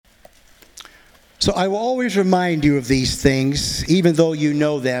So I will always remind you of these things, even though you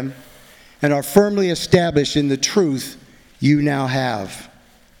know them and are firmly established in the truth you now have.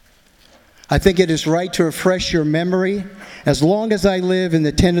 I think it is right to refresh your memory as long as I live in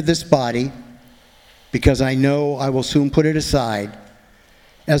the tent of this body, because I know I will soon put it aside,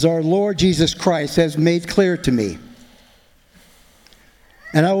 as our Lord Jesus Christ has made clear to me.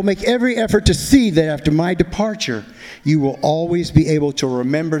 And I will make every effort to see that after my departure, you will always be able to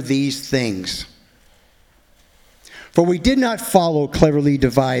remember these things. For we did not follow cleverly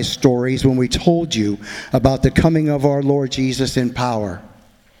devised stories when we told you about the coming of our Lord Jesus in power,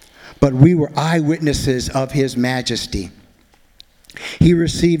 but we were eyewitnesses of his majesty. He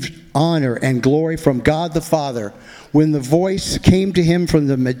received honor and glory from God the Father when the voice came to him from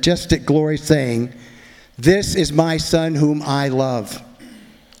the majestic glory saying, "This is my Son whom I love.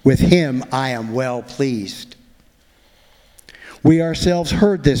 With him I am well pleased." We ourselves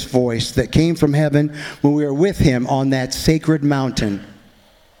heard this voice that came from heaven when we were with him on that sacred mountain.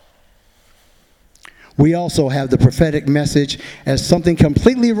 We also have the prophetic message as something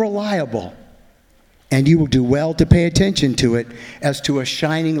completely reliable, and you will do well to pay attention to it as to a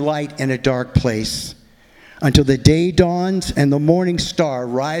shining light in a dark place, until the day dawns and the morning star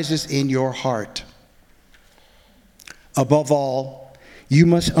rises in your heart. Above all, you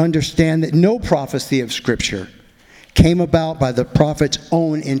must understand that no prophecy of Scripture came about by the prophet's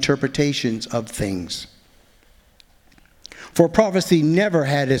own interpretations of things. For prophecy never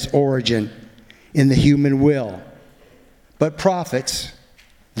had its origin in the human will, but prophets,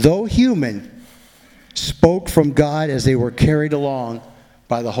 though human, spoke from God as they were carried along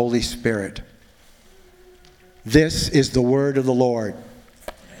by the Holy Spirit. This is the word of the Lord.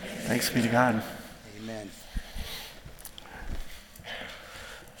 Thanks be to God. Amen.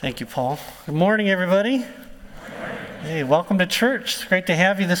 Thank you, Paul. Good morning, everybody. Hey, welcome to church. It's great to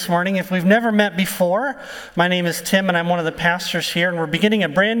have you this morning. If we've never met before, my name is Tim, and I'm one of the pastors here, and we're beginning a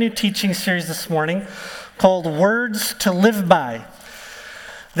brand new teaching series this morning called Words to Live By.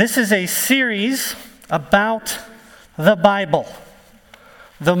 This is a series about the Bible,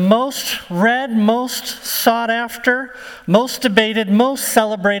 the most read, most sought after, most debated, most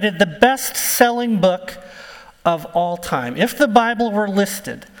celebrated, the best-selling book of all time. If the Bible were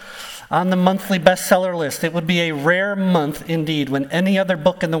listed on the monthly bestseller list, it would be a rare month indeed when any other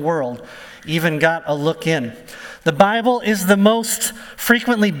book in the world even got a look in. The Bible is the most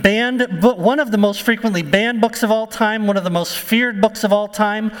frequently banned book, one of the most frequently banned books of all time, one of the most feared books of all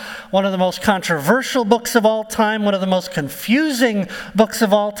time, one of the most controversial books of all time, one of the most confusing books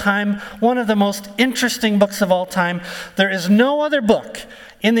of all time, one of the most interesting books of all time. There is no other book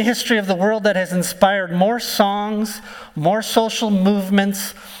in the history of the world that has inspired more songs, more social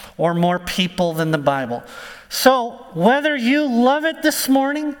movements, or more people than the Bible. So, whether you love it this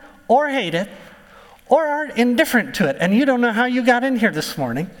morning or hate it, or are indifferent to it, and you don't know how you got in here this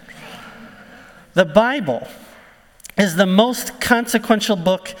morning, the Bible is the most consequential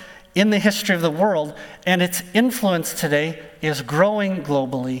book in the history of the world, and its influence today is growing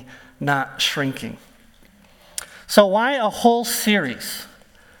globally, not shrinking. So why a whole series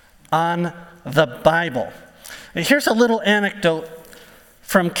on the Bible? Here's a little anecdote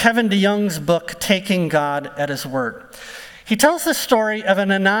from Kevin DeYoung's book, Taking God at His Word. He tells the story of an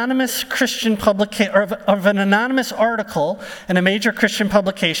anonymous Christian of an anonymous article in a major Christian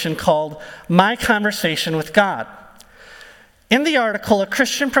publication called My Conversation with God. In the article, a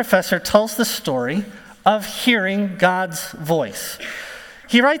Christian professor tells the story of hearing God's voice.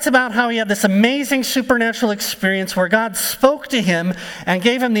 He writes about how he had this amazing supernatural experience where God spoke to him and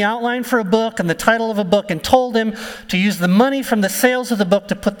gave him the outline for a book and the title of a book and told him to use the money from the sales of the book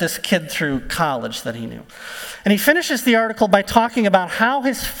to put this kid through college that he knew. And he finishes the article by talking about how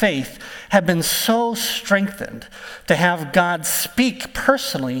his faith had been so strengthened to have God speak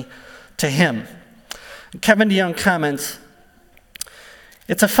personally to him. Kevin DeYoung comments,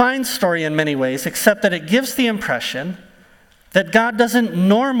 "It's a fine story in many ways, except that it gives the impression that God doesn't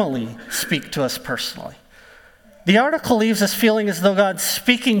normally speak to us personally. The article leaves us feeling as though God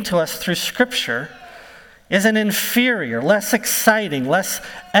speaking to us through Scripture is an inferior, less exciting, less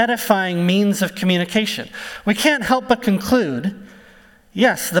edifying means of communication. We can't help but conclude,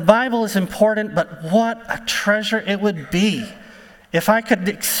 yes, the Bible is important, but what a treasure it would be if I could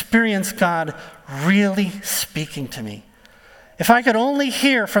experience God really speaking to me. If I could only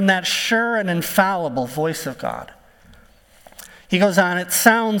hear from that sure and infallible voice of God." He goes on, "It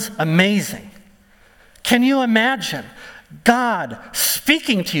sounds amazing. Can you imagine God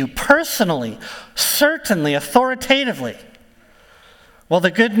speaking to you personally, certainly, authoritatively?" Well,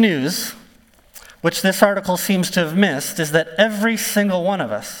 the good news, which this article seems to have missed, is that every single one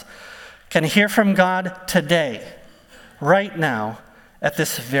of us can hear from God today, right now, at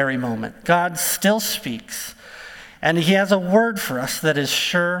this very moment. God still speaks, and he has a word for us that is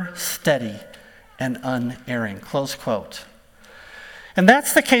sure, steady, and unerring. Close quote. And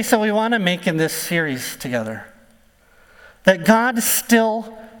that's the case that we want to make in this series together. That God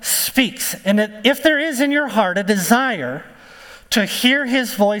still speaks. And if there is in your heart a desire to hear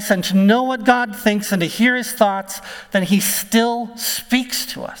his voice and to know what God thinks and to hear his thoughts, then he still speaks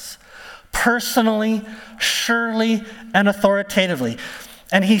to us. Personally, surely, and authoritatively.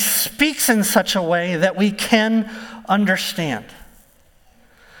 And he speaks in such a way that we can understand.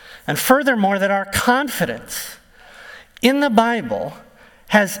 And furthermore, that our confidence in the Bible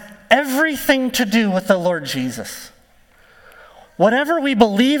has everything to do with the Lord Jesus. Whatever we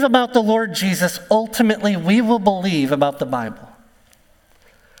believe about the Lord Jesus, ultimately we will believe about the Bible.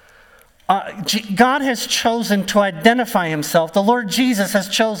 God has chosen to identify himself, the Lord Jesus has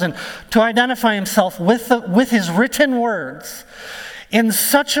chosen to identify himself with his written words in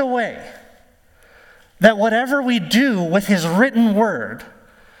such a way that whatever we do with his written word,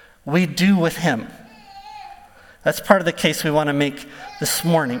 we do with him. That's part of the case we want to make this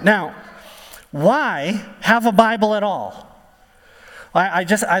morning. Now, why have a Bible at all?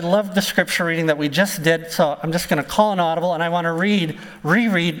 I love the scripture reading that we just did, so I'm just going to call an audible, and I want to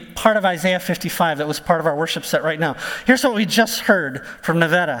reread part of Isaiah 55 that was part of our worship set right now. Here's what we just heard from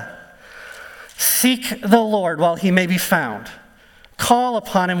Nevada. Seek the Lord while he may be found. Call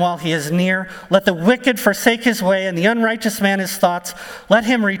upon him while he is near. Let the wicked forsake his way, and the unrighteous man his thoughts. Let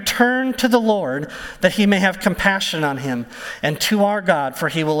him return to the Lord, that he may have compassion on him, and to our God, for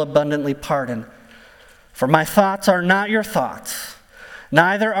he will abundantly pardon. For my thoughts are not your thoughts,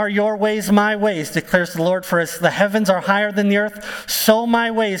 neither are your ways my ways, declares the Lord. For as the heavens are higher than the earth, so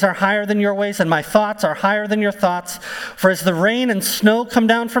my ways are higher than your ways, and my thoughts are higher than your thoughts. For as the rain and snow come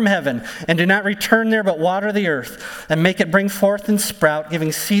down from heaven, and do not return there, but water the earth, and make it bring forth and sprout,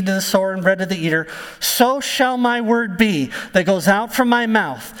 giving seed to the sower and bread to the eater, so shall my word be that goes out from my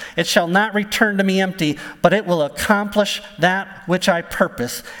mouth. It shall not return to me empty, but it will accomplish that which I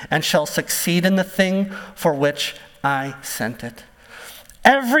purpose, and shall succeed in the thing for which I sent it.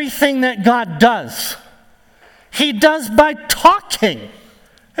 Everything that God does, he does by talking.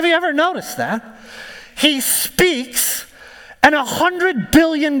 Have you ever noticed that? He speaks and 100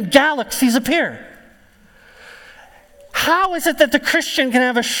 billion galaxies appear. How is it that the Christian can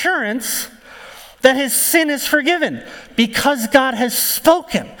have assurance that his sin is forgiven? Because God has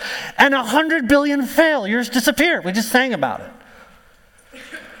spoken and 100 billion failures disappear. We just sang about it.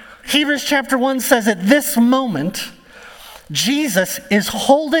 Hebrews chapter 1 says at this moment, Jesus is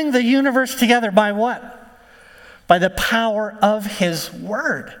holding the universe together by what? By the power of his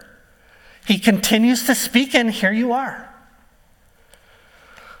word. He continues to speak, and here you are.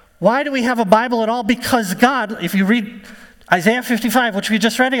 Why do we have a Bible at all? Because God, if you read Isaiah 55, which we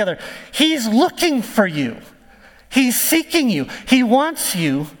just read together, he's looking for you. He's seeking you. He wants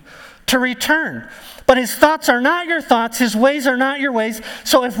you to return. But his thoughts are not your thoughts. His ways are not your ways.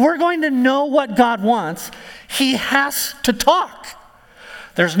 So if we're going to know what God wants, he has to talk.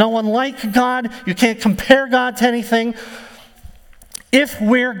 There's no one like God. You can't compare God to anything. If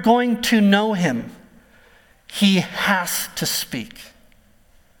we're going to know him, he has to speak.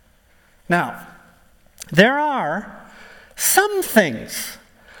 Now, there are some things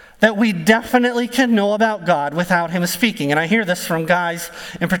that we definitely can know about God without him speaking. And I hear this from guys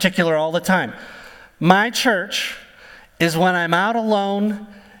in particular all the time. My church is when I'm out alone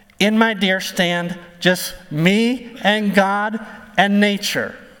in my deer stand, just me and God and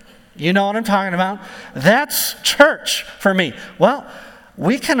nature. You know what I'm talking about? That's church for me. Well,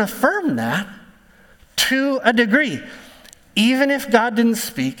 we can affirm that to a degree. Even if God didn't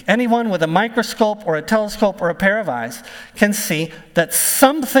speak, anyone with a microscope or a telescope or a pair of eyes can see that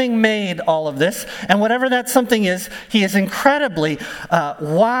something made all of this, and whatever that something is, he is incredibly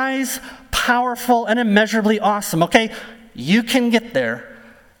wise, powerful, and immeasurably awesome. Okay? You can get there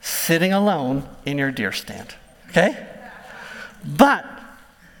sitting alone in your deer stand. Okay? But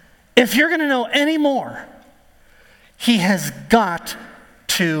if you're going to know any more, he has got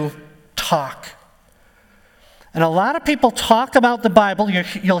to talk. And a lot of people talk about the Bible,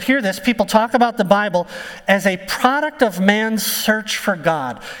 you'll hear this, people talk about the Bible as a product of man's search for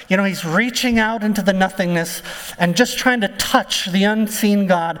God. You know, he's reaching out into the nothingness and just trying to touch the unseen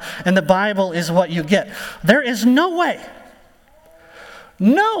God, and the Bible is what you get. There is no way,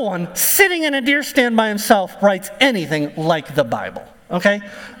 no one sitting in a deer stand by himself writes anything like the Bible, okay?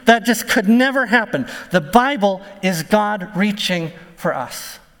 That just could never happen. The Bible is God reaching for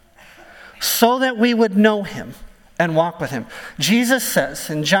us, so that we would know him and walk with him. Jesus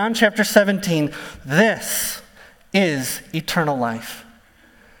says in John chapter 17, this is eternal life,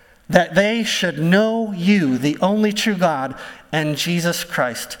 that they should know you, the only true God, and Jesus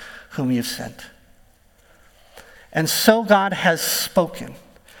Christ, whom you've sent. And so God has spoken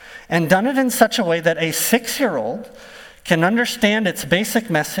and done it in such a way that a 6-year-old can understand its basic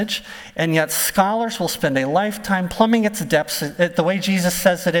message, and yet scholars will spend a lifetime plumbing its depths. The way Jesus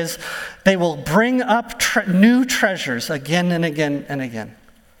says it is, they will bring up new treasures again and again and again.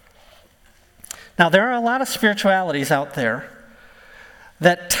 Now, there are a lot of spiritualities out there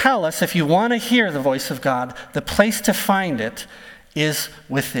that tell us if you want to hear the voice of God, the place to find it is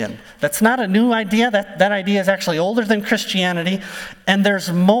within. That's not a new idea. That idea is actually older than Christianity, and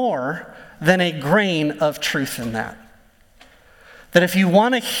there's more than a grain of truth in that. That if you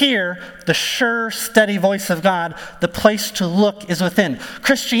want to hear the sure, steady voice of God, the place to look is within.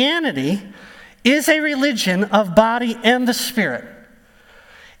 Christianity is a religion of body and the spirit.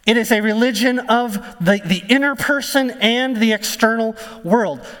 It is a religion of the inner person and the external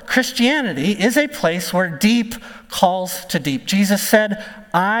world. Christianity is a place where deep calls to deep. Jesus said,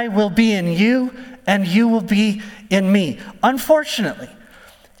 I will be in you and you will be in me. Unfortunately,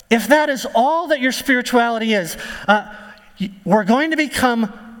 if that is all that your spirituality is, we're going to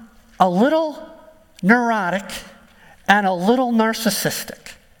become a little neurotic and a little narcissistic.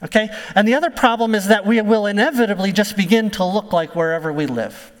 Okay? And the other problem is that we will inevitably just begin to look like wherever we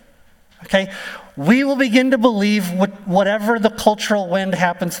live. Okay? We will begin to believe whatever the cultural wind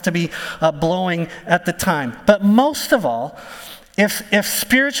happens to be blowing at the time. But most of all, if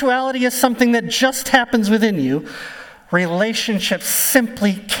spirituality is something that just happens within you, relationships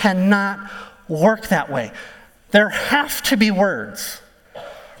simply cannot work that way. There have to be words.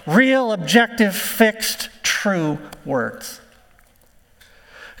 Real, objective, fixed, true words.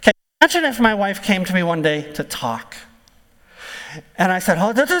 Imagine if my wife came to me one day to talk. And I said,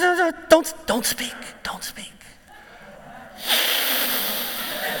 oh, don't speak.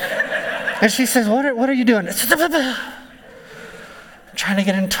 And she says, what are you doing? I'm trying to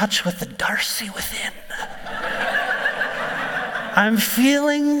get in touch with the Darcy within. I'm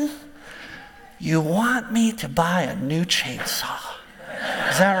feeling you want me to buy a new chainsaw.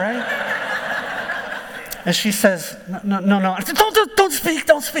 Is that right? And she says, no. I said, don't speak.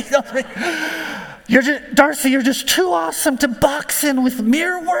 Darcy, you're just too awesome to box in with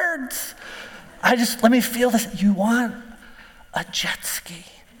mere words. Let me feel this. You want a jet ski.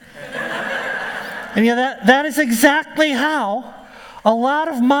 And that is exactly how a lot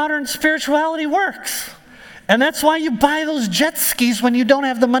of modern spirituality works. And that's why you buy those jet skis when you don't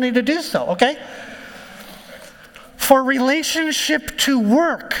have the money to do so, okay? For relationship to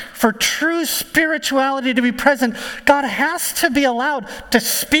work, for true spirituality to be present, God has to be allowed to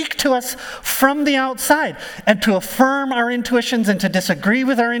speak to us from the outside and to affirm our intuitions and to disagree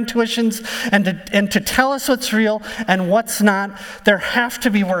with our intuitions and to tell us what's real and what's not. There have to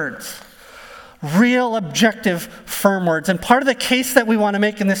be words. Real, objective, firm words. And part of the case that we want to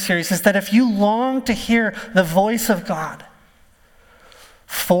make in this series is that if you long to hear the voice of God,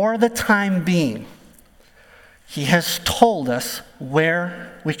 for the time being, He has told us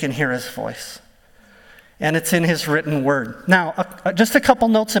where we can hear His voice. And it's in His written word. Now, just a couple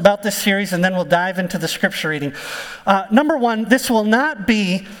notes about this series, and then we'll dive into the scripture reading. Number one, this will not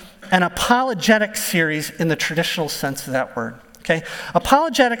be an apologetic series in the traditional sense of that word. Okay?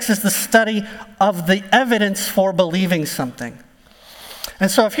 Apologetics is the study of the evidence for believing something.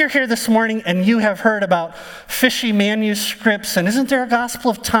 And so if you're here this morning and you have heard about fishy manuscripts, and isn't there a Gospel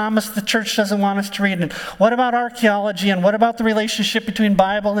of Thomas the church doesn't want us to read, and what about archaeology, and what about the relationship between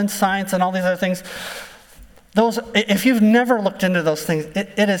Bible and science and all these other things, if you've never looked into those things,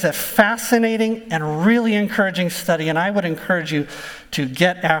 it is a fascinating and really encouraging study, and I would encourage you to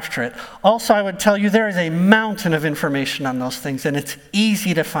get after it. Also, I would tell you there is a mountain of information on those things, and it's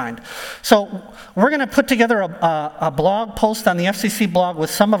easy to find. So we're going to put together a blog post on the FCC blog with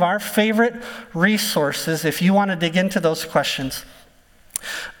some of our favorite resources if you want to dig into those questions.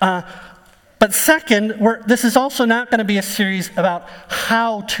 But second, this is also not going to be a series about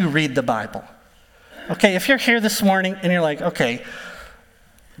how to read the Bible. Okay, if you're here this morning and you're like, okay,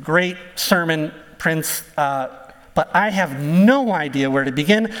 great sermon, Prince, but I have no idea where to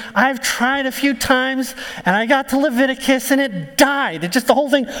begin. I've tried a few times, and I got to Leviticus, and it died. The whole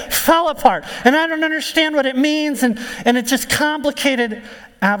thing fell apart, and I don't understand what it means, and it's just complicated.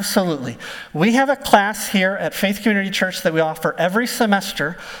 Absolutely. We have a class here at Faith Community Church that we offer every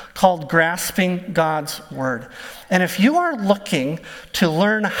semester called Grasping God's Word. And if you are looking to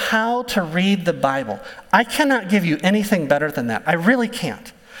learn how to read the Bible, I cannot give you anything better than that. I really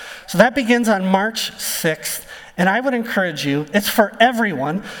can't. So that begins on March 6th, And I would encourage you, it's for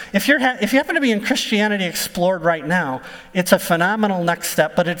everyone. If you happen to be in Christianity Explored right now, it's a phenomenal next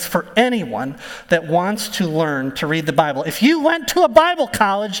step, but it's for anyone that wants to learn to read the Bible. If you went to a Bible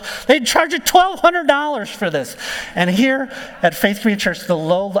college, they'd charge you $1,200 for this. And here at Faith Community Church,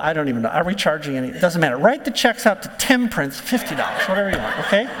 I don't even know, are we charging any? It doesn't matter. Write the checks out to Tim Prince, $50, whatever you want,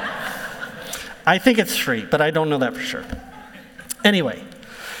 okay? I think it's free, but I don't know that for sure. Anyway,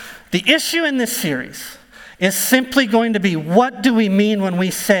 the issue in this series is simply going to be, what do we mean when we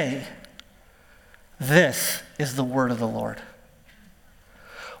say, this is the word of the Lord?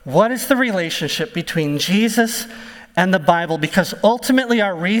 What is the relationship between Jesus and the Bible? Because ultimately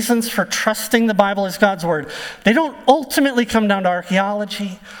our reasons for trusting the Bible as God's word, they don't ultimately come down to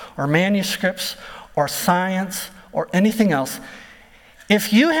archaeology or manuscripts or science or anything else.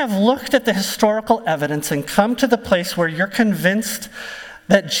 If you have looked at the historical evidence and come to the place where you're convinced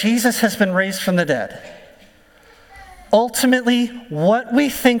that Jesus has been raised from the dead, ultimately, what we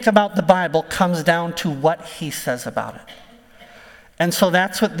think about the Bible comes down to what he says about it. And so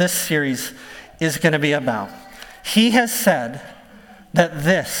that's what this series is going to be about. He has said that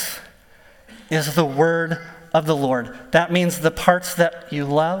this is the word of the Lord. That means the parts that you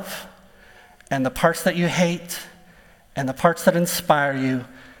love, and the parts that you hate, and the parts that inspire you,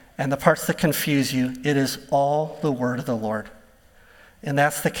 and the parts that confuse you. It is all the word of the Lord. And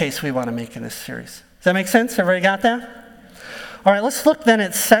that's the case we want to make in this series. Does that make sense? Everybody got that? All right, let's look then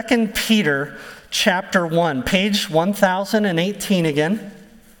at 2 Peter chapter 1, page 1018 again.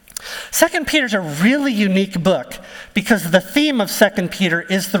 2 Peter is a really unique book because the theme of 2 Peter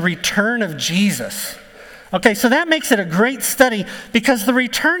is the return of Jesus. Okay, so that makes it a great study because the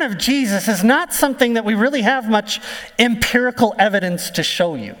return of Jesus is not something that we really have much empirical evidence to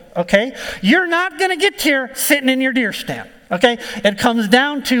show you, okay? You're not going to get here sitting in your deer stand. Okay, it comes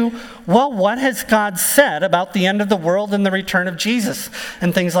down to, well, what has God said about the end of the world and the return of Jesus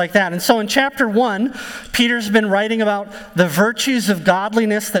and things like that. And so in chapter 1, Peter's been writing about the virtues of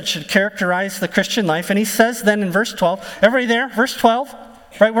godliness that should characterize the Christian life. And he says then in verse 12, everybody there? Verse 12,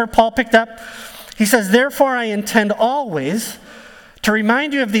 right where Paul picked up. He says, therefore I intend always to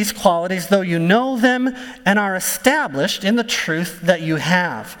remind you of these qualities, though you know them and are established in the truth that you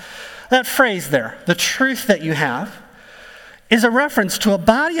have. That phrase there, the truth that you have, is a reference to a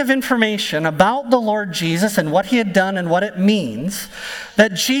body of information about the Lord Jesus and what he had done and what it means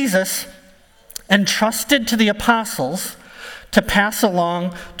that Jesus entrusted to the apostles to pass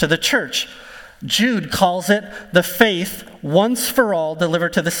along to the church. Jude calls it the faith once for all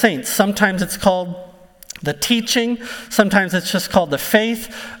delivered to the saints. Sometimes it's called the teaching. Sometimes it's just called the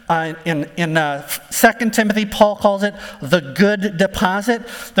faith. In 2 Timothy, Paul calls it the good deposit.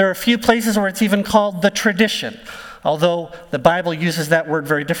 There are a few places where it's even called the tradition, although the Bible uses that word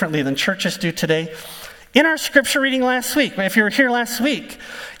very differently than churches do today. In our scripture reading last week, if you were here last week,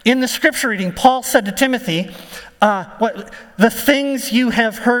 in the scripture reading, Paul said to Timothy, the things you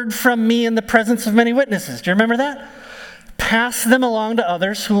have heard from me in the presence of many witnesses. Do you remember that? Pass them along to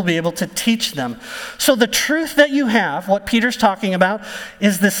others who will be able to teach them. So the truth that you have, what Peter's talking about,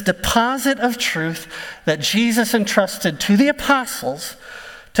 is this deposit of truth that Jesus entrusted to the apostles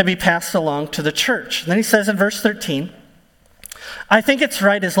to be passed along to the church. And then he says in verse 13, I think it's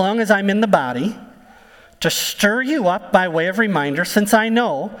right, as long as I'm in the body, to stir you up by way of reminder, since I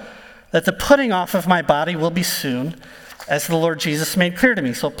know that the putting off of my body will be soon, as the Lord Jesus made clear to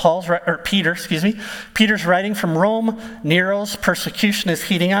me. So Peter's writing from Rome. Nero's persecution is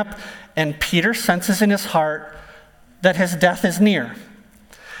heating up, and Peter senses in his heart that his death is near.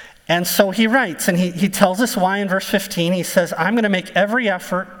 And so he writes, and he tells us why in verse 15. He says, I'm going to make every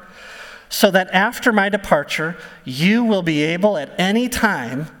effort so that after my departure, you will be able at any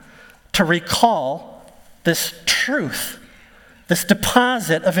time to recall this truth, this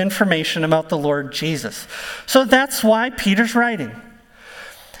deposit of information about the Lord Jesus. So that's why Peter's writing.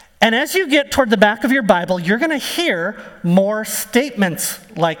 And as you get toward the back of your Bible, you're going to hear more statements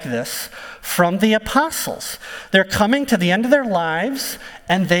like this from the apostles. They're coming to the end of their lives,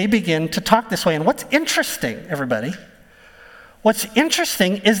 and they begin to talk this way. And what's interesting, everybody, what's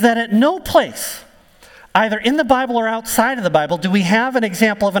interesting is that at no place, either in the Bible or outside of the Bible, do we have an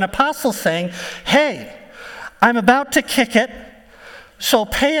example of an apostle saying, hey, I'm about to kick it, so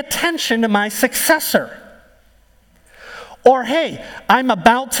pay attention to my successor. Or, hey, I'm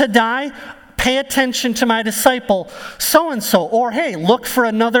about to die, pay attention to my disciple so-and-so. Or, hey, look for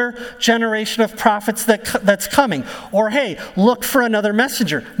another generation of prophets that's coming. Or, hey, look for another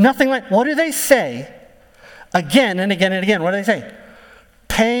messenger. Nothing like, what do they say? Again and again and again, what do they say?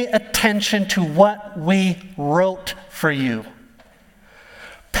 Pay attention to what we wrote for you.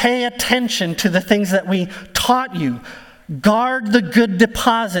 Pay attention to the things that we taught you. Guard the good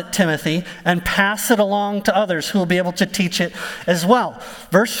deposit, Timothy, and pass it along to others who will be able to teach it as well.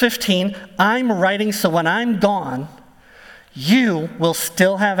 Verse 15, I'm writing so when I'm gone, you will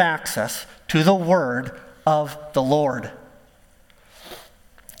still have access to the word of the Lord.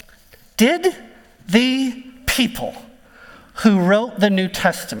 Did the people who wrote the New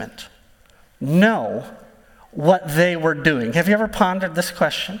Testament know what they were doing? Have you ever pondered this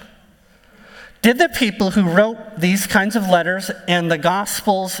question? Did the people who wrote these kinds of letters and the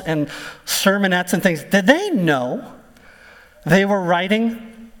Gospels and sermonettes and things, did they know they were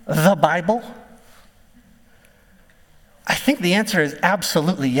writing the Bible? I think the answer is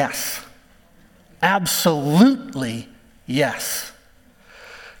absolutely yes. Absolutely yes.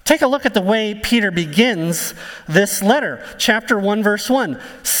 Take a look at the way Peter begins this letter. Chapter 1, verse 1.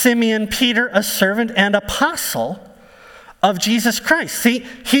 Simeon Peter, a servant and apostle of Jesus Christ. See,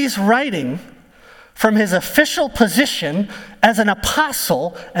 he's writing from his official position as an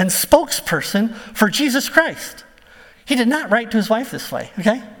apostle and spokesperson for Jesus Christ. He did not write to his wife this way,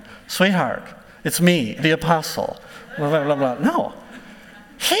 okay? Sweetheart, it's me, the apostle. Blah, blah, blah, blah. No.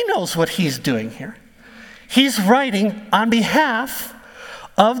 He knows what he's doing here. He's writing on behalf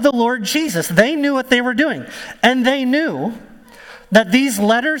of the Lord Jesus. They knew what they were doing. And they knew that these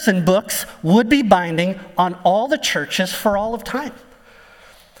letters and books would be binding on all the churches for all of time.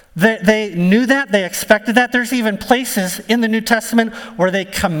 They knew that, they expected that. There's even places in the New Testament where they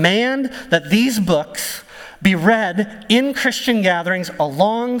command that these books be read in Christian gatherings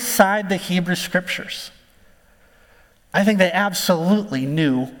alongside the Hebrew Scriptures. I think they absolutely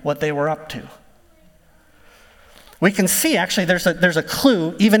knew what they were up to. We can see, actually, there's a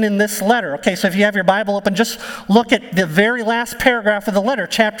clue even in this letter. Okay, so if you have your Bible open, just look at the very last paragraph of the letter,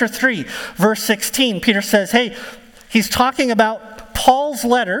 chapter 3, verse 16. Peter says, hey, he's talking about Paul's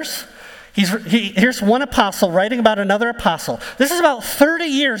letters. Here's one apostle writing about another apostle. This is about 30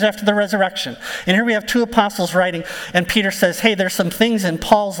 years after the resurrection. And here we have two apostles writing, and Peter says, hey, there's some things in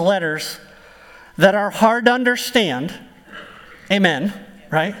Paul's letters that are hard to understand. Amen,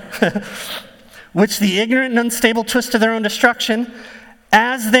 right? Which the ignorant and unstable twist to their own destruction,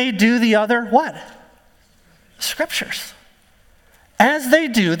 as they do the other, what? Scriptures. As they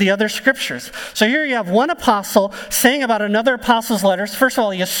do the other scriptures. So here you have one apostle saying about another apostle's letters. First of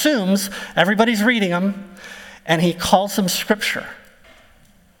all, he assumes everybody's reading them, and he calls them scripture.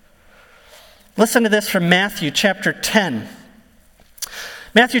 Listen to this from Matthew chapter 10.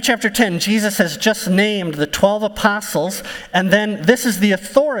 Matthew chapter 10, Jesus has just named the 12 apostles, and then this is the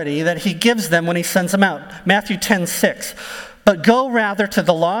authority that he gives them when he sends them out. Matthew 10:6. But go rather to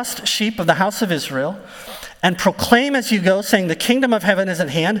the lost sheep of the house of Israel, and proclaim as you go, saying, the kingdom of heaven is at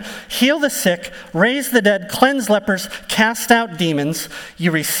hand. Heal the sick, raise the dead, cleanse lepers, cast out demons.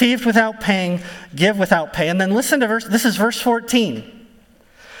 You received without paying, give without pay. And then listen to this is verse 14.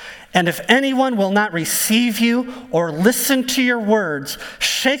 And if anyone will not receive you or listen to your words,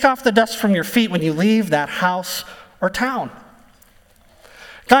 shake off the dust from your feet when you leave that house or town.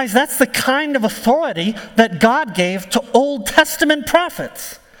 Guys, that's the kind of authority that God gave to Old Testament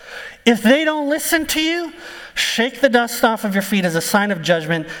prophets. If they don't listen to you, shake the dust off of your feet as a sign of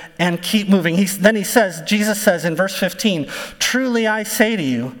judgment and keep moving. Jesus says in verse 15, truly I say to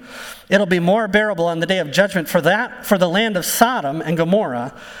you, it'll be more bearable on the day of judgment for the land of Sodom and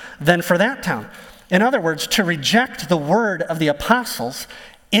Gomorrah than for that town. In other words, to reject the word of the apostles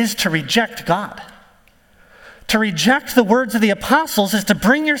is to reject God. To reject the words of the apostles is to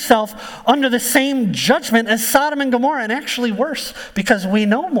bring yourself under the same judgment as Sodom and Gomorrah, and actually worse, because we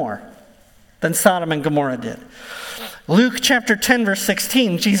know more than Sodom and Gomorrah did. Luke chapter 10, verse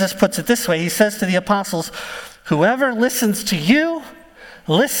 16, Jesus puts it this way. He says to the apostles, whoever listens to you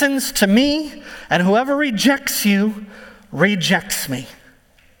listens to me, and whoever rejects you rejects me.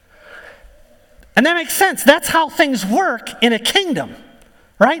 And that makes sense. That's how things work in a kingdom,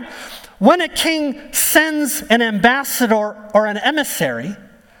 right? When a king sends an ambassador or an emissary,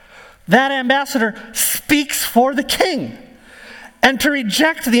 that ambassador speaks for the king. And to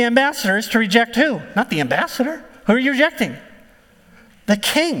reject the ambassador is to reject who? Not the ambassador. Who are you rejecting? The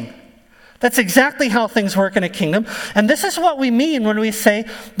king. That's exactly how things work in a kingdom. And this is what we mean when we say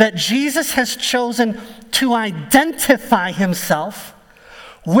that Jesus has chosen to identify himself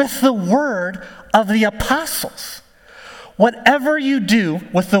with the word of the apostles. Whatever you do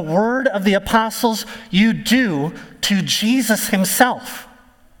with the word of the apostles, you do to Jesus himself.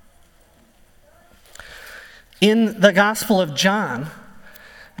 In the Gospel of John,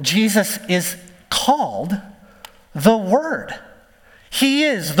 Jesus is called the Word. He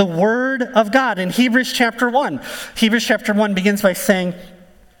is the Word of God. In Hebrews chapter 1 begins by saying,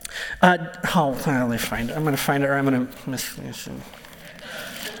 Let me find it. I'm going to find it, or I'm going to miss.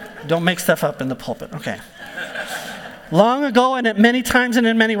 Don't make stuff up in the pulpit. Okay. Long ago, and at many times and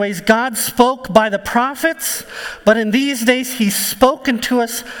in many ways, God spoke by the prophets, but in these days He's spoken to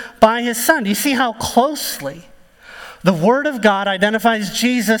us by His Son. Do you see how closely the Word of God identifies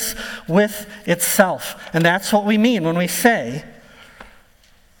Jesus with itself? And that's what we mean when we say,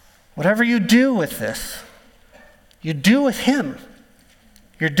 whatever you do with this, you do with Him.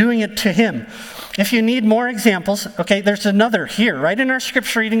 You're doing it to Him. If you need more examples, okay, there's another here, right in our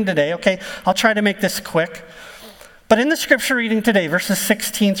scripture reading today, okay? I'll try to make this quick. But in the scripture reading today, verses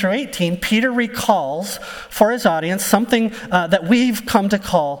 16 through 18, Peter recalls for his audience something that we've come to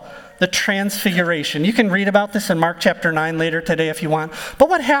call the transfiguration. You can read about this in Mark chapter 9 later today if you want. But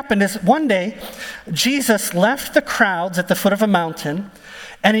what happened is one day, Jesus left the crowds at the foot of a mountain,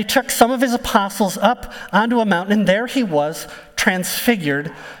 and He took some of His apostles up onto a mountain, and there He was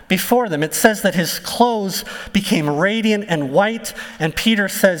transfigured before them. It says that His clothes became radiant and white, and Peter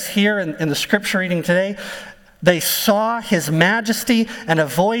says here in the scripture reading today, they saw His majesty, and a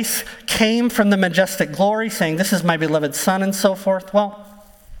voice came from the majestic glory saying, "This is my beloved Son," and so forth. Well,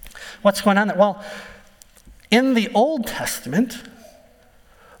 what's going on there? Well, in the Old Testament,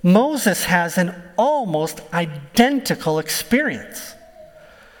 Moses has an almost identical experience.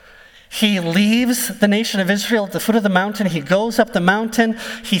 He leaves the nation of Israel at the foot of the mountain. He goes up the mountain.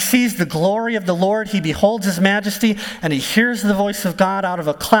 He sees the glory of the Lord. He beholds His majesty, and he hears the voice of God out of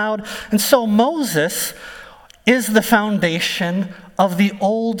a cloud. And so Moses is the foundation of the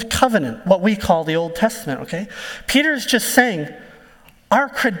Old Covenant, what we call the Old Testament, okay? Peter's just saying, our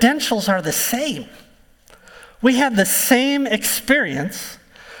credentials are the same. We had the same experience,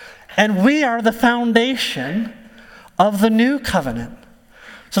 and we are the foundation of the New Covenant.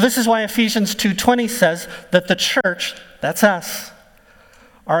 So this is why Ephesians 2:20 says that the church, that's us,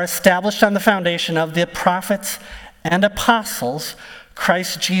 are established on the foundation of the prophets and apostles,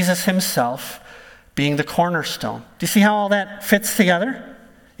 Christ Jesus Himself being the cornerstone. Do you see how all that fits together?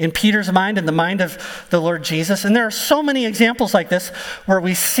 In Peter's mind and the mind of the Lord Jesus. And there are so many examples like this where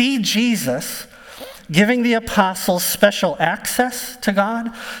we see Jesus giving the apostles special access to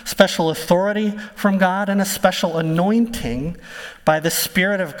God, special authority from God, and a special anointing by the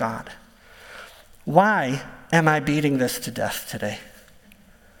Spirit of God. Why am I beating this to death today?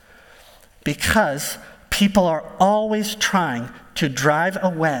 Because people are always trying to drive a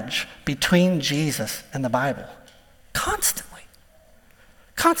wedge between Jesus and the Bible. Constantly.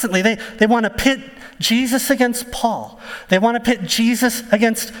 They want to pit Jesus against Paul. They want to pit Jesus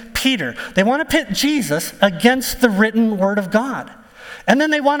against Peter. They want to pit Jesus against the written Word of God. And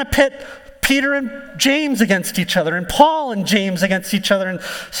then they want to pit Peter and James against each other, and Paul and James against each other, and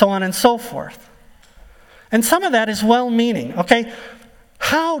so on and so forth. And some of that is well-meaning, okay?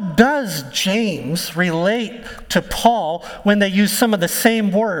 How does James relate to Paul when they use some of the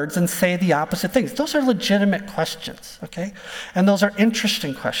same words and say the opposite things? Those are legitimate questions, okay? And those are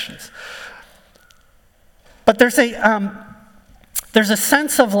interesting questions. But there's a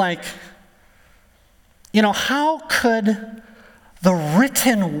sense of like, how could the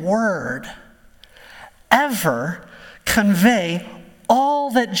written word ever convey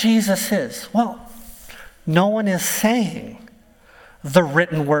all that Jesus is? Well, no one is saying the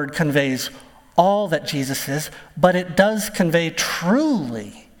written word conveys all that Jesus is, but it does convey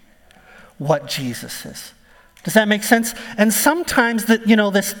truly what Jesus is. Does that make sense? And sometimes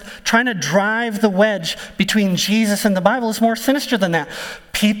this trying to drive the wedge between Jesus and the Bible is more sinister than that.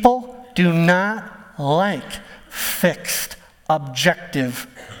 People do not like fixed, objective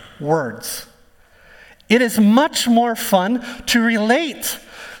words. It is much more fun to relate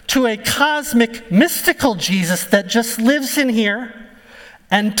to a cosmic, mystical Jesus that just lives in here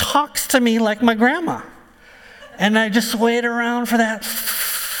and talks to me like my grandma. And I just wait around for that.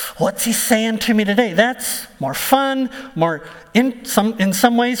 What's he saying to me today? That's more fun, more in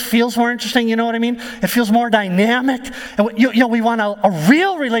some ways feels more interesting, you know what I mean? It feels more dynamic. And we want a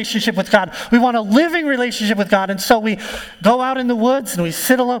real relationship with God. We want a living relationship with God. And so we go out in the woods and we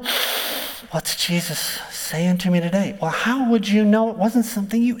sit alone. What's Jesus saying to me today? Well, how would you know it wasn't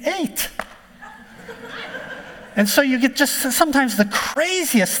something you ate? And so you get just sometimes the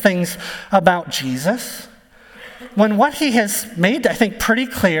craziest things about Jesus, when what He has made, I think, pretty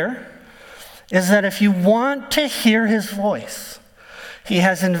clear, is that if you want to hear His voice, He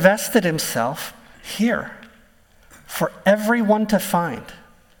has invested Himself here for everyone to find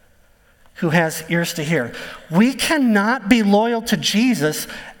who has ears to hear. We cannot be loyal to Jesus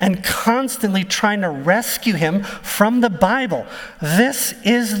and constantly trying to rescue Him from the Bible. This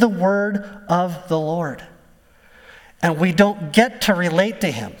is the word of the Lord. And we don't get to relate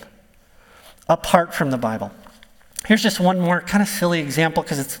to him apart from the Bible. Here's just one more kind of silly example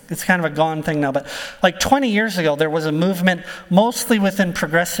because it's kind of a gone thing now. But like 20 years ago, there was a movement mostly within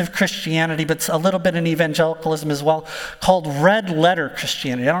progressive Christianity, but a little bit in evangelicalism as well, called Red Letter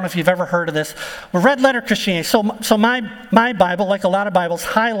Christianity. I don't know if you've ever heard of this. Well, Red Letter Christianity. So my Bible, like a lot of Bibles,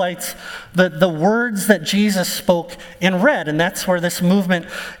 highlights the words that Jesus spoke in red, and that's where this movement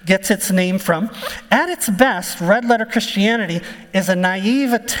gets its name from. At its best, Red Letter Christianity is a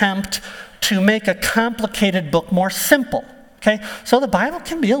naive attempt to make a complicated book more simple. Okay? So the Bible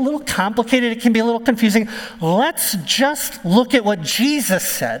can be a little complicated, it can be a little confusing. Let's just look at what Jesus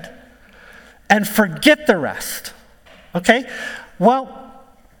said and forget the rest. Okay? Well,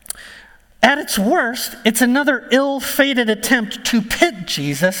 at its worst, it's another ill-fated attempt to pit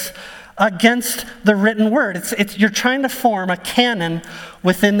Jesus against the written word. You're trying to form a canon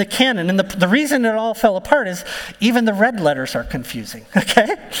within the canon. And the reason it all fell apart is even the red letters are confusing,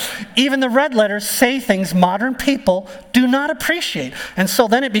 okay? Even the red letters say things modern people do not appreciate. And so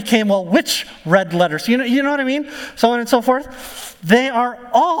then it became, well, which red letters? You know what I mean? So on and so forth. They are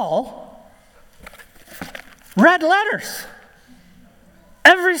all red letters.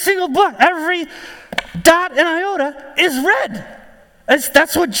 Every single book, every dot and iota is red.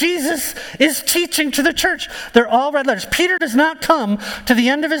 That's what Jesus is teaching to the church. They're all red letters. Peter does not come to the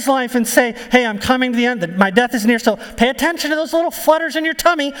end of his life and say, hey, I'm coming to the end. My death is near, so pay attention to those little flutters in your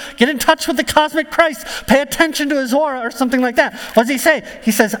tummy. Get in touch with the cosmic Christ. Pay attention to his aura or something like that. What does he say?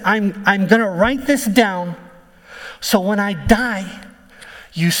 He says, I'm going to write this down so when I die,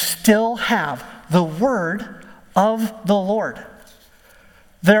 you still have the word of the Lord.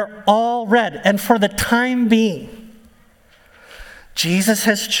 They're all red. And for the time being, Jesus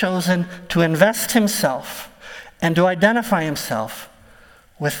has chosen to invest himself and to identify himself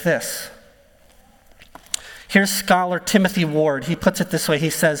with this. Here's scholar Timothy Ward. He puts it this way. He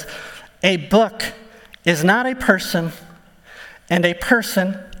says, a book is not a person, and a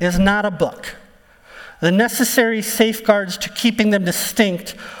person is not a book. The necessary safeguards to keeping them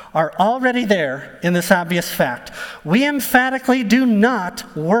distinct are already there in this obvious fact. We emphatically do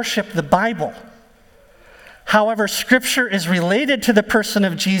not worship the Bible. However, Scripture is related to the person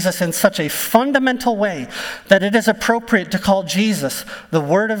of Jesus in such a fundamental way that it is appropriate to call Jesus the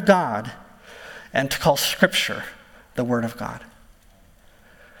Word of God and to call Scripture the Word of God.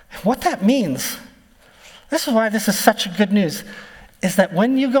 What that means, this is why this is such good news, is that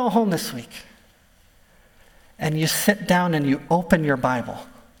when you go home this week and you sit down and you open your Bible,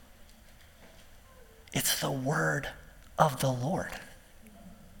 it's the Word of the Lord.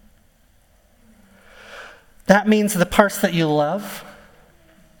 That means the parts that you love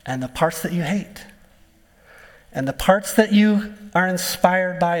and the parts that you hate, and the parts that you are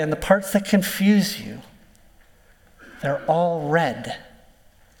inspired by and the parts that confuse you, they're all red.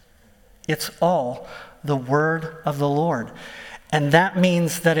 It's all the word of the Lord. And that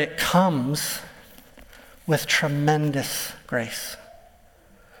means that it comes with tremendous grace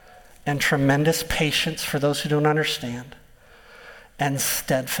and tremendous patience for those who don't understand, and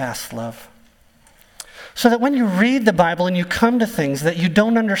steadfast love. So that when you read the Bible and you come to things that you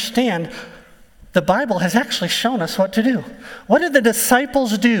don't understand, the Bible has actually shown us what to do. What did the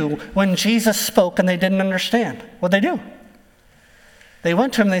disciples do when Jesus spoke and they didn't understand? What did they do? They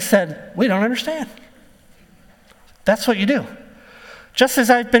went to him and they said, we don't understand. That's what you do. Just as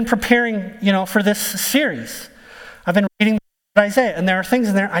I've been preparing, for this series, I've been reading Isaiah, and there are things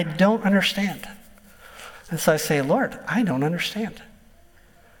in there I don't understand. And so I say, Lord, I don't understand.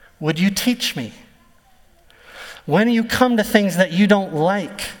 Would you teach me? When you come to things that you don't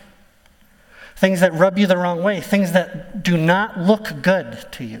like, things that rub you the wrong way, things that do not look good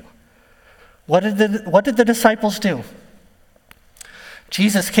to you, what did the disciples do?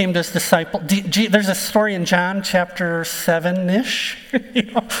 Jesus came to his disciple. There's a story in John chapter 7-ish,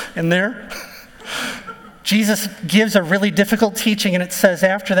 in there. Jesus gives a really difficult teaching, and it says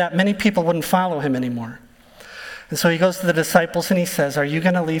after that, many people wouldn't follow him anymore. And so he goes to the disciples and he says, are you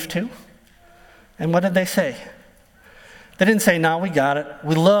going to leave too? And what did they say? They didn't say, no, we got it.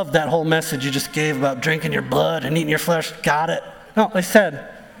 We love that whole message you just gave about drinking your blood and eating your flesh. Got it. No, they said,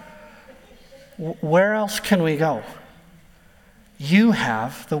 where else can we go? You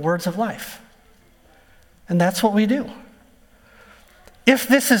have the words of life. And that's what we do. If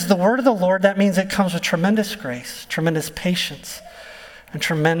this is the word of the Lord, that means it comes with tremendous grace, tremendous patience, and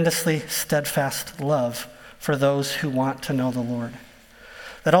tremendously steadfast love for those who want to know the Lord.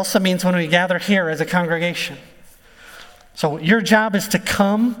 That also means when we gather here as a congregation, So your job is to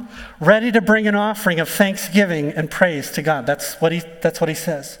come ready to bring an offering of thanksgiving and praise to God. That's what he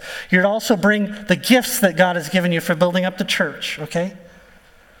says. You're to also bring the gifts that God has given you for building up the church, okay?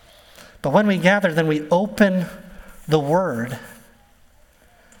 But when we gather, then we open the Word,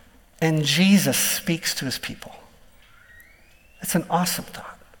 and Jesus speaks to his people. It's an awesome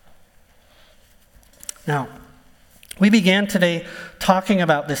thought. Now, we began today talking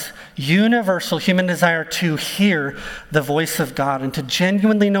about this universal human desire to hear the voice of God and to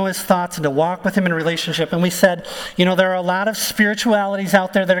genuinely know his thoughts and to walk with him in relationship. And we said, there are a lot of spiritualities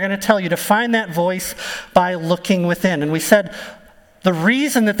out there that are going to tell you to find that voice by looking within. And we said the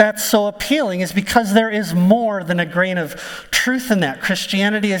reason that that's so appealing is because there is more than a grain of truth in that.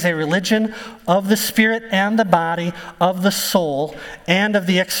 Christianity is a religion of the spirit and the body, of the soul, and of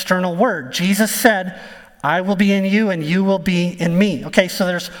the external word. Jesus said, I will be in you and you will be in me. Okay, so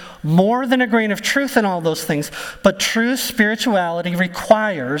there's more than a grain of truth in all those things, but true spirituality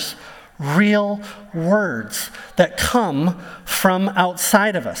requires real words that come from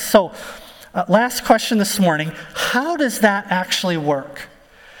outside of us. So, last question this morning, how does that actually work?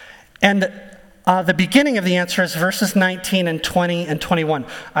 And the beginning of the answer is verses 19 and 20 and 21.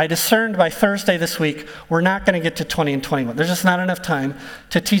 I discerned by Thursday this week, we're not going to get to 20 and 21. There's just not enough time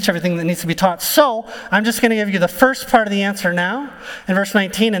to teach everything that needs to be taught. So I'm just going to give you the first part of the answer now in verse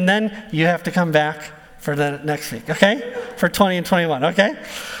 19, and then you have to come back for the next week, okay? For 20 and 21, okay?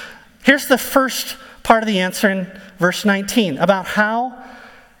 Here's the first part of the answer in verse 19 about how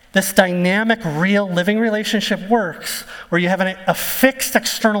this dynamic, real, living relationship works, where you have a fixed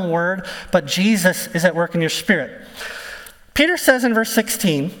external word, but Jesus is at work in your spirit. Peter says in verse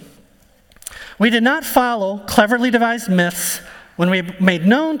 16, we did not follow cleverly devised myths when we made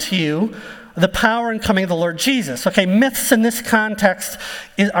known to you the power and coming of the Lord Jesus. Okay, myths in this context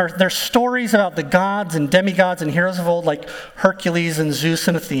they're stories about the gods and demigods and heroes of old, like Hercules and Zeus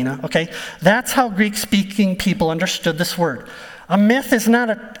and Athena. Okay, that's how Greek-speaking people understood this word. A myth is not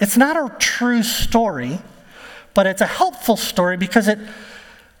a true story, but it's a helpful story because it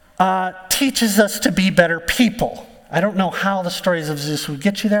teaches us to be better people. I don't know how the stories of Zeus would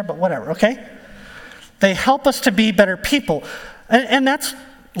get you there, but whatever, okay? They help us to be better people. And that's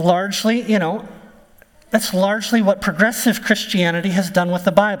largely, that's largely what progressive Christianity has done with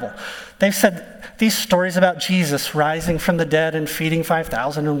the Bible. They've said these stories about Jesus rising from the dead and feeding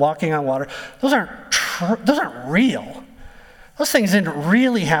 5,000 and walking on water, those aren't real. Those things didn't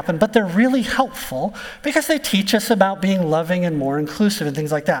really happen, but they're really helpful because they teach us about being loving and more inclusive and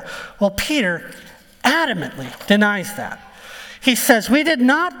things like that. Well, Peter adamantly denies that. He says, we did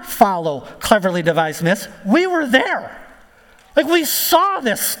not follow cleverly devised myths. We were there. Like, we saw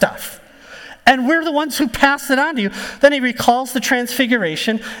this stuff. And we're the ones who passed it on to you. Then he recalls the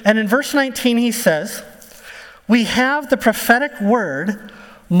transfiguration. And in verse 19 he says, we have the prophetic word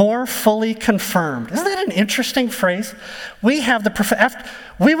more fully confirmed. Isn't that an interesting phrase? We have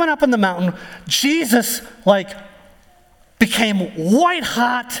we went up on the mountain, Jesus became white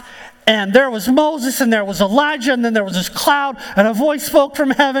hot, and there was Moses and there was Elijah, and then there was this cloud and a voice spoke from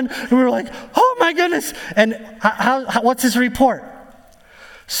heaven, and we were like, oh my goodness. And what's his report?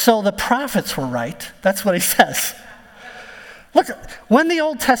 So the prophets were right. That's what he says. Look, when the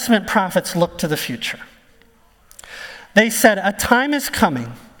Old Testament prophets looked to the future, they said, a time is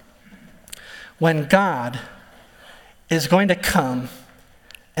coming when God is going to come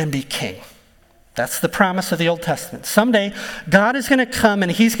and be king. That's the promise of the Old Testament. Someday, God is going to come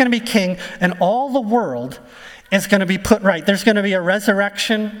and he's going to be king, and all the world is going to be put right. There's going to be a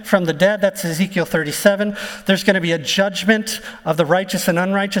resurrection from the dead. That's Ezekiel 37. There's going to be a judgment of the righteous and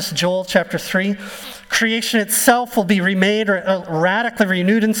unrighteous, Joel chapter 3. Creation itself will be remade or radically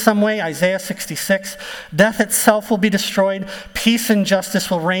renewed in some way, Isaiah 66. Death itself will be destroyed. Peace and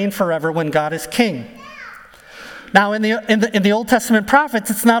justice will reign forever when God is king. Now, in the Old Testament prophets,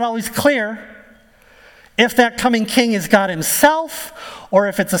 it's not always clear if that coming king is God himself, or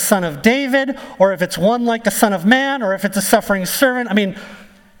if it's a son of David, or if it's one like the Son of Man, or if it's a suffering servant. I mean,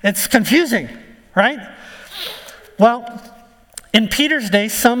 it's confusing, right? Well, in Peter's day,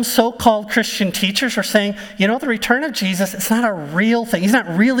 some so-called Christian teachers were saying, the return of Jesus, it's not a real thing. He's not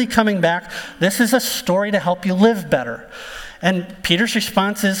really coming back. This is a story to help you live better. And Peter's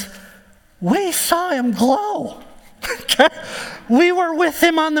response is, we saw him glow. Okay? We were with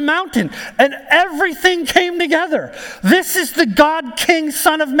him on the mountain, and everything came together. This is the God, King,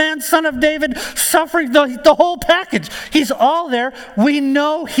 Son of Man, Son of David, suffering, the whole package. He's all there. We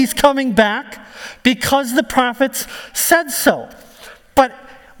know he's coming back because the prophets said so. But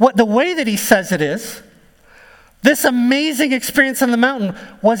the way that he says it is, this amazing experience on the mountain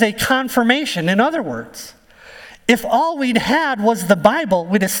was a confirmation. In other words, If all we'd had was the Bible,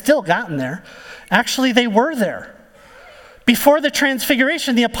 we'd have still gotten there. Actually, they were there. Before the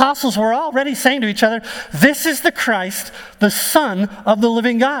transfiguration, the apostles were already saying to each other, this is the Christ, the Son of the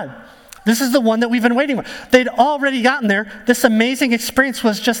living God. This is the one that we've been waiting for. They'd already gotten there. This amazing experience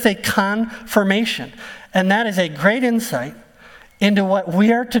was just a confirmation. And that is a great insight into what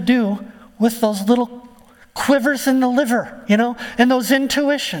we are to do with those little quivers in the liver, and those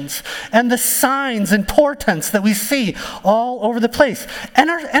intuitions and the signs and portents that we see all over the place. And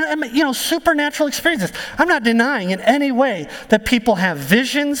supernatural experiences. I'm not denying in any way that people have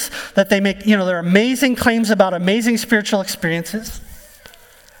visions, that they make, their amazing claims about amazing spiritual experiences.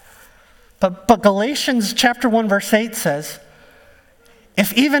 But Galatians chapter 1 verse 8 says,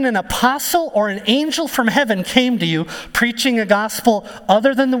 if even an apostle or an angel from heaven came to you preaching a gospel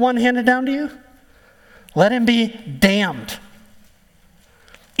other than the one handed down to you, let him be damned.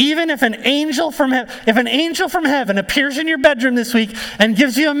 Even if an angel from heaven appears in your bedroom this week and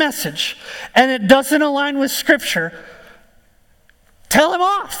gives you a message and it doesn't align with Scripture, tell him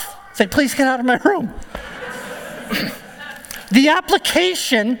off. Say, please get out of my room. The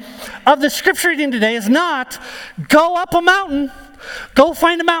application of the Scripture reading today is not go up a mountain. Go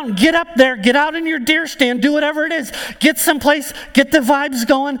find a mountain, get up there, get out in your deer stand, do whatever it is. Get someplace, get the vibes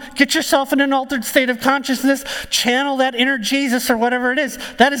going, get yourself in an altered state of consciousness, channel that inner Jesus or whatever it is.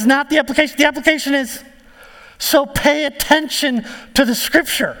 That is not the application. The application is, so pay attention to the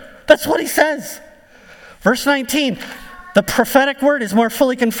Scripture. That's what he says. Verse 19, the prophetic word is more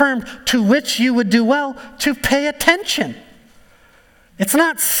fully confirmed, to which you would do well to pay attention. It's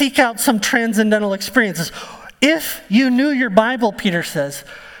not seek out some transcendental experiences. If you knew your Bible, Peter says,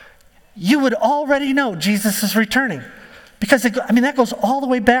 you would already know Jesus is returning. Because, that goes all the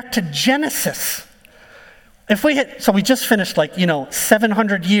way back to Genesis. So we just finished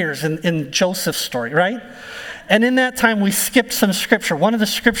 700 years in Joseph's story, right? And in that time, we skipped some scripture. One of the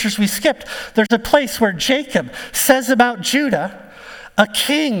scriptures we skipped, there's a place where Jacob says about Judah, a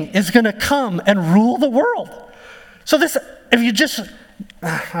king is going to come and rule the world. So this,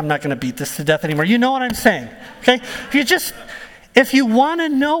 I'm not going to beat this to death anymore. You know what I'm saying, okay? If you want to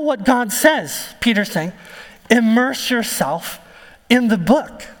know what God says, Peter's saying, immerse yourself in the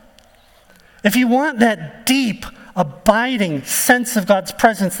book. If you want that deep, abiding sense of God's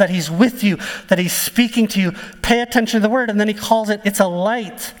presence, that he's with you, that he's speaking to you, pay attention to the word. And then he calls it's a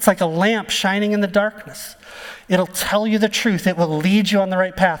light. It's like a lamp shining in the darkness. It'll tell you the truth. It will lead you on the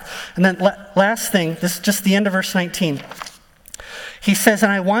right path. And then last thing, this is just the end of verse 19. He says,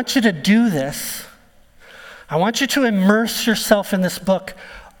 and I want you to do this. I want you to immerse yourself in this book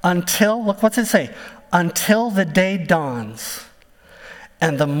until, look, what's it say? Until the day dawns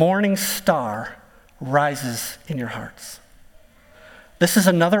and the morning star rises in your hearts. This is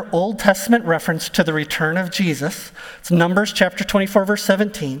another Old Testament reference to the return of Jesus. It's Numbers chapter 24, verse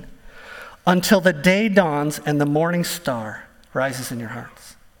 17. Until the day dawns and the morning star rises in your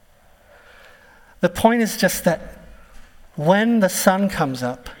hearts. The point is just that when the sun comes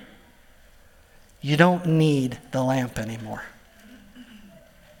up, you don't need the lamp anymore.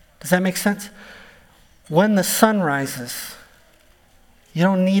 Does that make sense? When the sun rises, you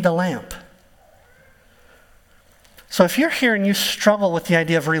don't need a lamp. So if you're here and you struggle with the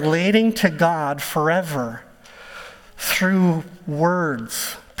idea of relating to God forever through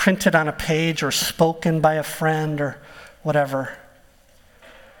words printed on a page or spoken by a friend or whatever,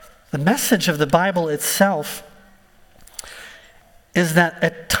 the message of the Bible itself is that a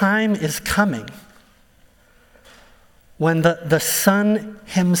time is coming when the Son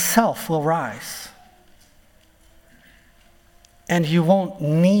himself will rise. And you won't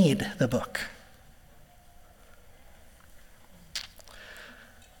need the book.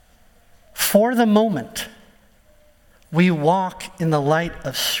 For the moment, we walk in the light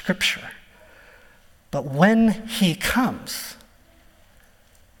of Scripture. But when he comes,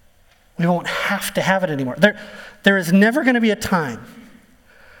 we won't have to have it anymore. There is never going to be a time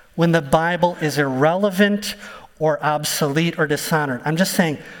when the Bible is irrelevant or obsolete or dishonored. I'm just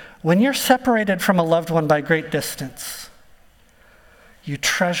saying, when you're separated from a loved one by great distance, you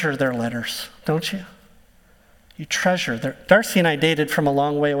treasure their letters, don't you? You treasure their... Darcy and I dated from a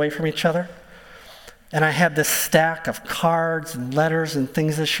long way away from each other. And I had this stack of cards and letters and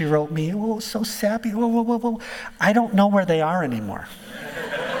things that she wrote me. Oh, so sappy. Whoa. I don't know where they are anymore.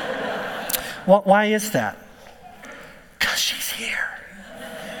 Why is that? Because she's here.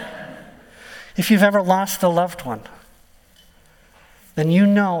 If you've ever lost a loved one, then you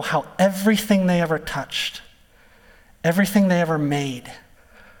know how everything they ever touched, everything they ever made.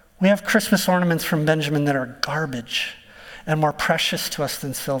 We have Christmas ornaments from Benjamin that are garbage and more precious to us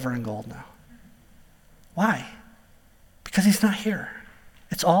than silver and gold now. Why? because he's not here.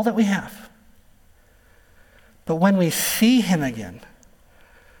 It's all that we have. But when we see him again,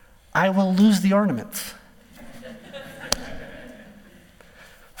 I will lose the ornaments.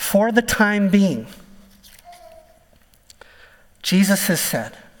 For the time being, Jesus has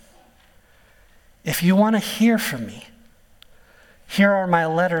said, if you want to hear from me, here are my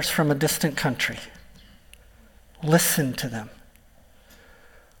letters from a distant country. Listen to them.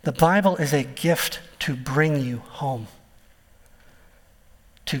 The Bible is a gift to bring you home,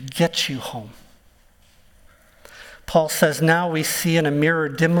 to get you home. Paul says, now we see in a mirror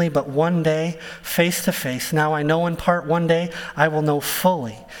dimly, but one day, face to face. Now I know in part, one day I will know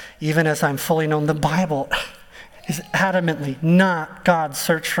fully, even as I'm fully known. The Bible is adamantly not God's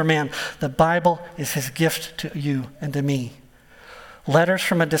search for man. The Bible is his gift to you and to me. Letters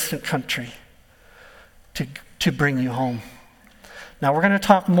from a distant country to bring you home. Now we're going to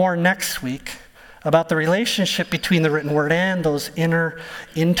talk more next week about the relationship between the written word and those inner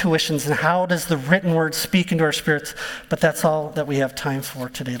intuitions and how does the written word speak into our spirits. But that's all that we have time for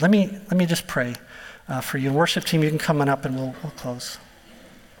today. Let me just pray for you. Worship team, you can come on up and we'll close.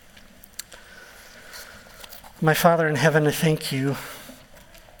 My Father in heaven, I thank you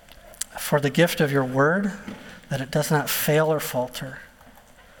for the gift of your word, that it does not fail or falter.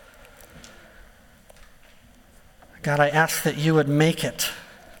 God, I ask that you would make it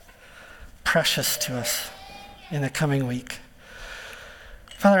precious to us in the coming week.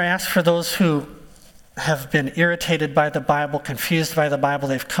 Father, I ask for those who have been irritated by the Bible, confused by the Bible,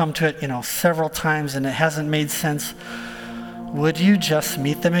 they've come to it, several times and it hasn't made sense. Would you just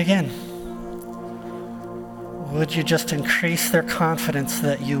meet them again? Would you just increase their confidence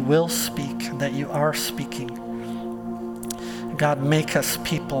that you will speak, that you are speaking? God, make us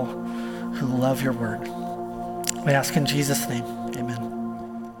people who love your word. We ask in Jesus' name.